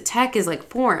things. So tech is like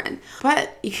foreign.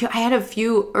 But I had a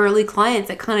few early clients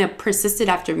that kind of persisted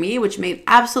after me, which made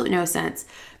absolutely no sense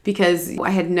because I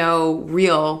had no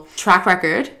real track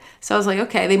record. So I was like,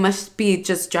 okay, they must be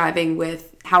just driving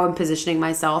with how I'm positioning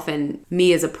myself and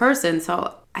me as a person.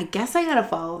 So I guess I gotta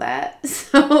follow that.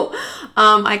 So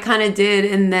I kind of did.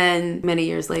 And then many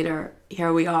years later,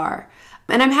 here we are.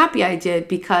 And I'm happy I did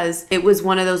because it was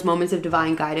one of those moments of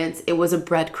divine guidance. It was a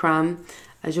breadcrumb,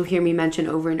 as you'll hear me mention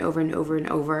over and over and over and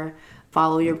over.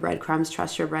 Follow your breadcrumbs,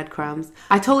 trust your breadcrumbs.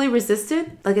 I totally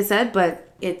resisted, like I said, but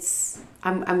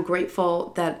I'm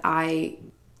grateful that I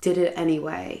did it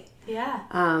anyway. Yeah.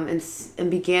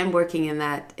 And began working in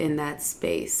that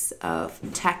space of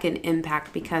tech and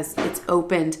impact because it's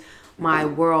opened my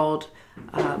world,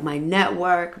 my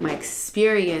network, my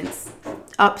experience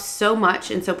up so much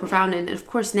and so profound. And of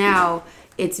course now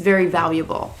it's very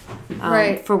valuable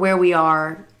for where we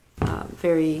are,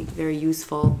 very, very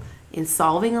useful in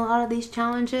solving a lot of these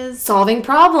challenges. Solving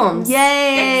problems.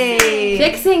 Yay!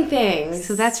 Fixing things.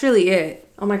 So that's really it.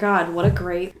 Oh my God, what a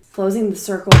great closing the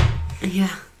circle.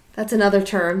 Yeah. That's another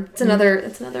term. It's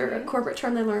another corporate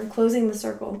term they learned. Closing the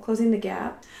circle, closing the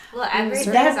gap. Well,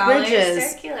 everything's always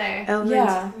circular.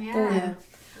 Yeah.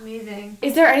 Amazing.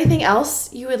 Is there anything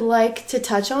else you would like to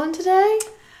touch on today?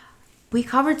 We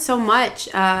covered so much.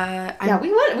 We ran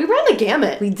the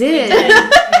gamut. We did.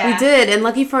 We did. And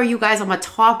lucky for you guys, I'm a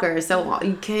talker, so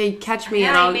you can catch me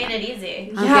and you made it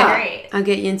easy. Great. I'll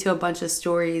get you into a bunch of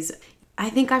stories. I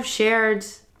think I've shared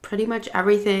pretty much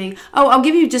everything. Oh, I'll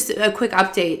give you just a quick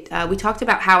update. We talked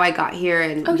about how I got here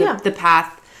and the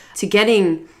path to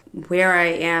getting where I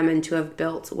am and to have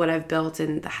built what I've built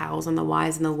and the hows and the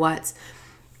whys and the whats.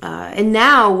 And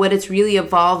now what it's really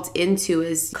evolved into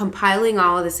is compiling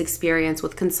all of this experience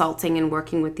with consulting and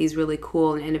working with these really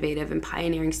cool and innovative and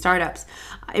pioneering startups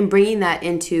and bringing that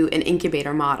into an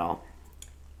incubator model.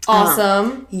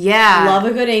 Awesome. Yeah. Love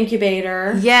a good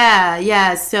incubator.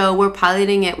 Yeah. So we're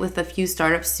piloting it with a few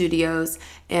startup studios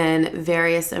in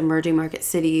various emerging market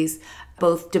cities,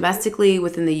 both domestically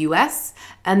within the U.S.,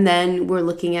 and then we're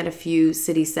looking at a few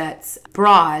city sets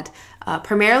abroad,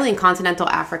 primarily in continental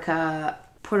Africa,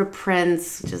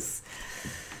 Port-au-Prince, just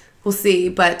we'll see,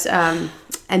 but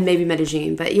and maybe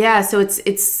Medellin. But yeah, so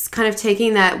it's kind of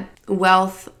taking that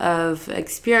wealth of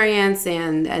experience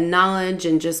and knowledge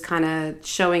and just kind of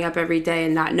showing up every day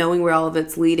and not knowing where all of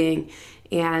it's leading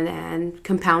and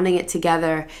compounding it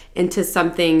together into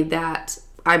something that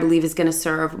I believe is going to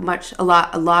serve a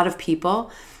lot of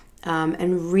people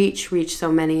and reach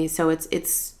so many. So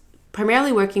it's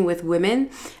primarily working with women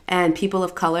and people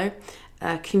of color,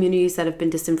 communities that have been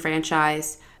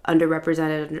disenfranchised,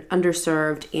 underrepresented,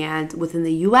 underserved, and within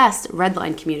the U.S.,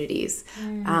 redline communities.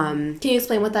 Can you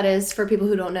explain what that is for people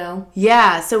who don't know?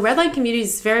 Yeah, so redline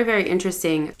communities is very, very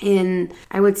interesting. In,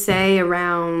 I would say,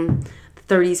 around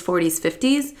the 30s, 40s,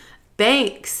 50s,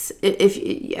 banks, if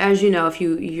as you know, if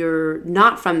you're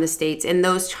not from the States, in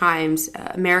those times,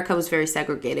 America was very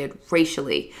segregated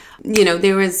racially.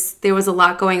 There was a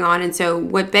lot going on, and so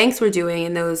what banks were doing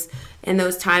in those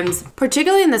times,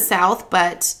 particularly in the South,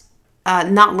 but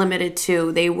not limited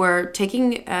to, they were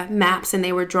taking maps and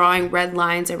they were drawing red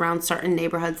lines around certain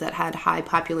neighborhoods that had high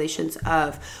populations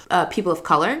of people of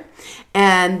color,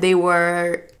 and they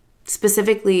were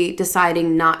specifically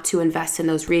deciding not to invest in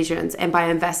those regions. And by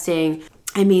investing,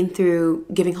 I mean through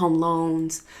giving home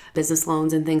loans, business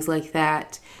loans, and things like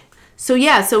that. So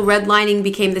redlining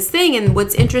became this thing. And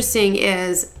what's interesting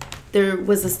is there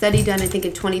was a study done, I think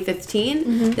in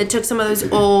 2015, that took some of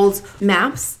those old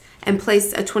maps and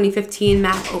placed a 2015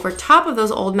 map over top of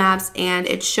those old maps, and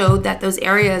it showed that those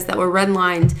areas that were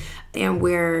redlined and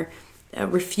where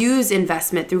refused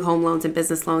investment through home loans and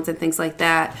business loans and things like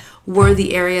that were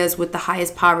the areas with the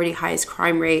highest poverty, highest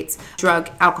crime rates, drug,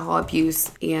 alcohol abuse,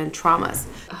 and traumas.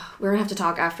 We're going to have to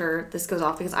talk after this goes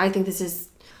off, because I think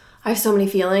I have so many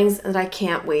feelings that I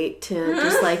can't wait to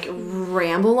just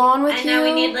ramble on with you. I know,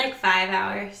 we need 5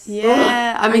 hours.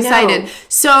 Yeah, I'm excited.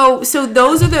 So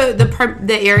those are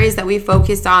the areas that we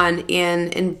focused on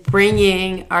in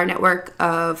bringing our network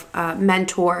of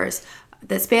mentors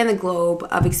that span the globe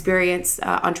of experienced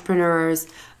entrepreneurs,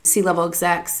 C-level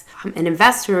execs, and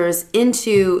investors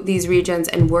into these regions,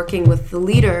 and working with the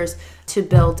leaders to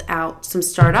build out some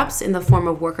startups in the form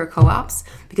of worker co-ops,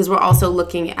 because we're also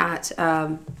looking at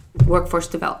workforce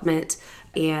development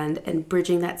and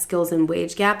bridging that skills and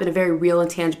wage gap in a very real and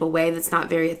tangible way that's not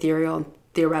very ethereal and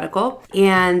theoretical.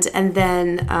 And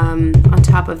then on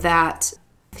top of that,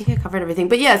 I think I covered everything.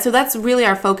 But yeah, so that's really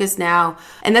our focus now.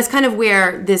 And that's kind of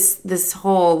where this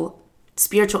whole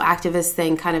spiritual activist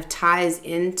thing kind of ties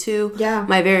into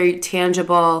my very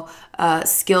tangible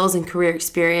skills and career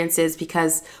experiences,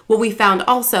 because what we found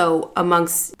also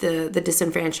amongst the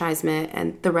disenfranchisement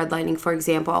and the redlining, for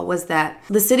example, was that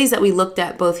the cities that we looked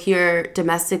at both here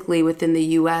domestically within the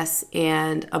U.S.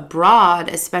 and abroad,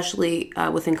 especially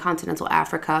within continental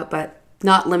Africa, but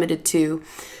not limited to,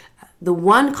 the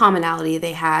one commonality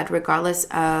they had, regardless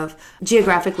of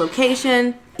geographic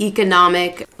location,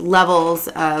 economic levels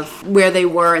of where they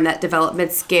were in that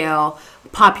development scale,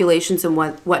 populations and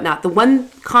whatnot, the one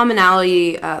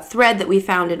commonality thread that we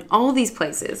found in all these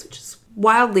places, which is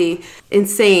wildly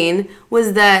insane,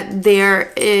 was that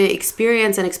their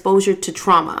experience and exposure to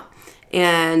trauma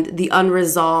and the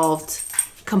unresolved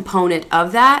component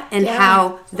of that, and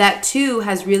how that too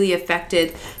has really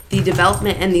affected the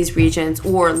development in these regions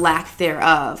or lack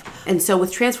thereof. And so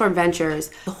with Transform Ventures,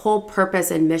 the whole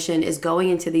purpose and mission is going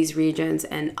into these regions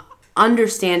and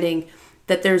understanding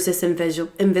that there's this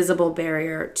invisible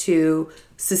barrier to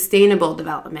sustainable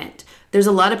development. There's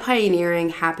a lot of pioneering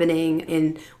happening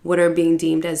in what are being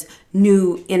deemed as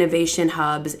new innovation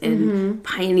hubs and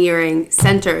pioneering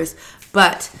centers,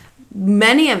 but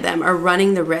many of them are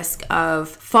running the risk of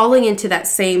falling into that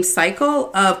same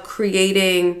cycle of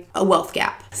creating a wealth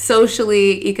gap,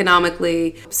 socially,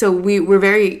 economically. So we're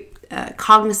very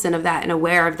cognizant of that and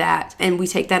aware of that. And we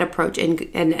take that approach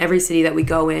in every city that we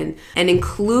go in and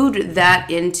include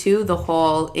that into the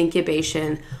whole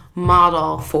incubation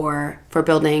model for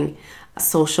building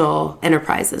social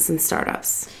enterprises and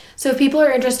startups. So if people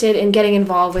are interested in getting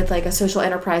involved with a social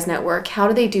enterprise network, how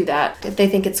do they do that if they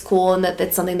think it's cool and that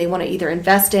it's something they want to either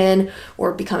invest in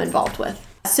or become involved with?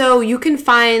 So you can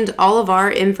find all of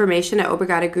our information at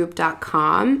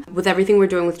obrigadagroup.com with everything we're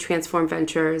doing with Transform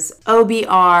Ventures,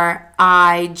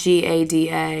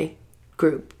 OBRIGADA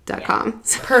group.com.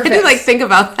 So Perfect. I had to think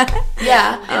about that.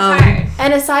 Yeah. It's hard.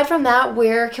 And aside from that,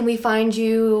 where can we find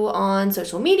you on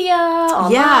social media,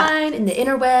 online, in the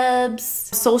interwebs?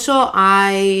 Social,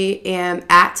 I am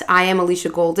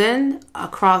Alisha Golden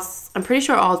across, I'm pretty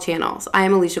sure, all channels. I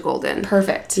am Alisha Golden.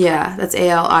 Perfect. Yeah, that's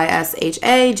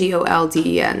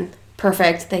ALISHAGOLDEN.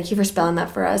 Perfect. Thank you for spelling that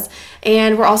for us.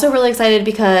 And we're also really excited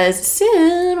because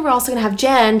soon we're also going to have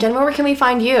Jen. Jen, where can we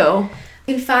find you?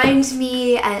 You can find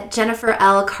me at Jennifer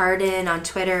L. Carden on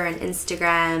Twitter and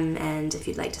Instagram, and if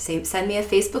you'd like to send me a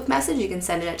Facebook message, you can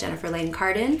send it at Jennifer Lane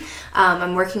Carden.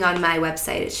 I'm working on my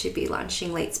website. It should be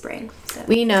launching late spring. So.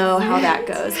 We know how that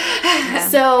goes.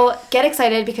 So get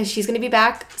excited because she's going to be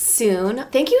back soon.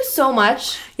 Thank you so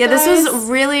much. Yeah, guys. This was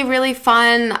really, really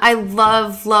fun. I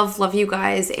love you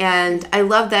guys, and I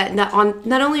love that not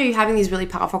only are you having these really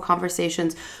powerful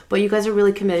conversations, but you guys are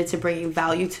really committed to bringing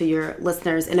value to your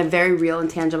listeners in a very real and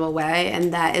tangible way.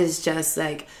 And that is just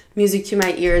like music to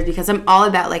my ears, because I'm all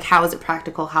about like, how is it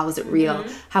practical? How is it real?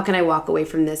 How can I walk away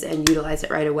from this and utilize it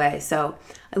right away? So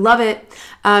I love it.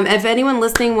 If anyone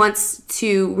listening wants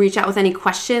to reach out with any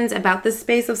questions about this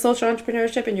space of social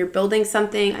entrepreneurship and you're building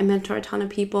something, I mentor a ton of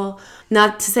people.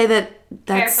 Not to say that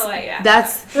that's no,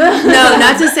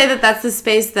 not to say that that's the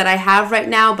space that I have right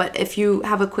now, but if you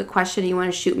have a quick question and you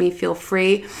want to shoot me, feel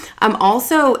free. I'm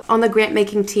also on the grant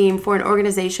making team for an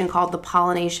organization called the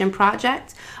Pollination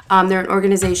Project. They're an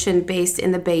organization based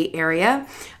in the Bay Area,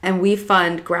 and we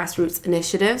fund grassroots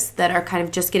initiatives that are kind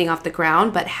of just getting off the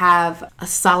ground but have a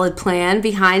solid plan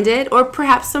behind it, or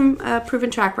perhaps some proven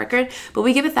track record. But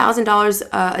we give $1,000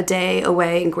 a day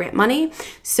away in grant money.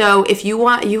 So if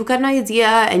you've got an idea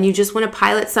and you just want to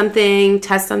pilot something,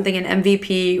 test something in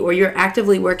MVP, or you're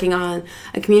actively working on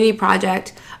a community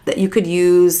project that you could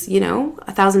use,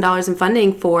 $1,000 in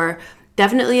funding for,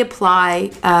 definitely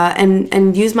apply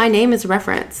and use my name as a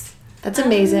reference. That's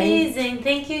amazing. Amazing.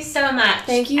 Thank you so much.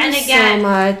 Thank you and again, so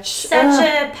much. Such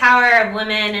a power of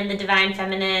women and the divine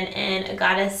feminine in a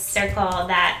goddess circle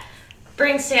that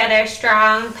brings together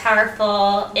strong,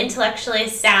 powerful, intellectually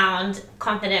sound,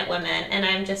 confident women. And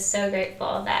I'm just so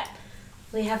grateful that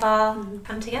we have all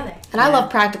come together. And I love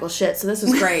practical shit, so this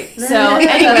was great. So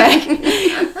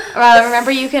anyway,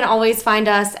 remember you can always find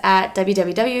us at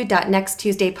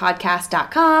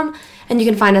www.nexttuesdaypodcast.com, and you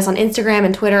can find us on Instagram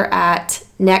and Twitter at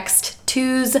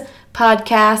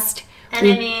nexttuesdaypodcast.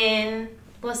 And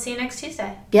we'll see you next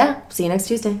Tuesday. Yeah, see you next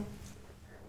Tuesday.